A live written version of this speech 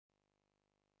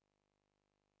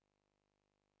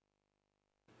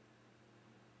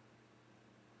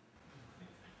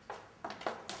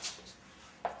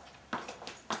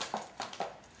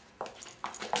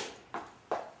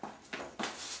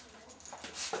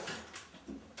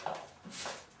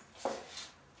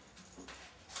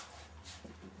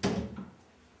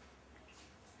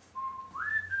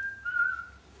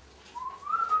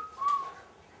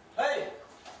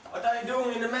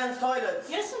a man's toilet.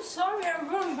 Yes, I'm sorry, I'm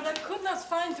wrong, but I could not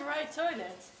find the right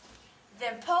toilet.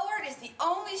 Then PoArt is the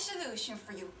only solution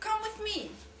for you. Come with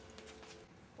me.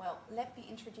 Well, let me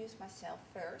introduce myself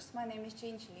first. My name is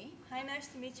Gingerly. Hi, nice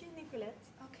to meet you, Nicolette.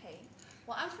 Okay.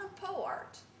 Well, I'm from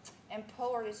PoArt. And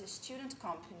PoArt is a student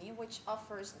company which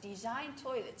offers design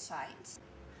toilet signs.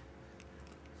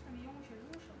 Zijn die jongens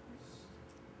jaloers op ons?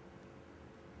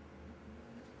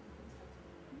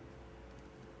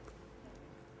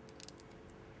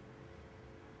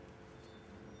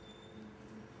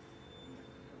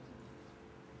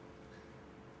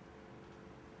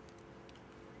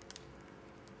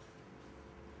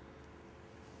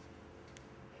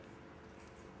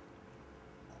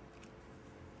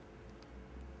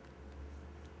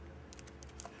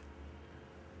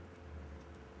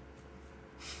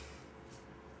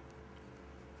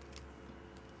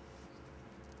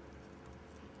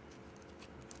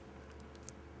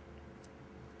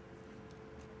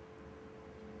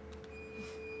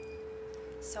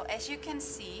 So as you can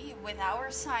see, with our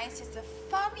signs, it's the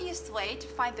funniest way to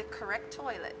find the correct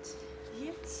toilet.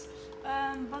 Yes,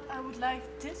 but I would like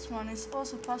this one. Is it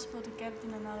also possible to get it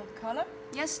in another color?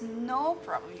 Yes, no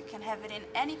problem. You can have it in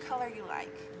any color you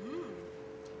like.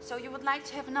 So you would like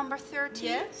to have number 13?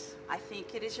 Yes. I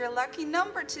think it is your lucky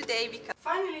number today because...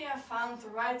 Finally, I found the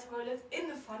right toilet in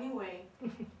the funny way.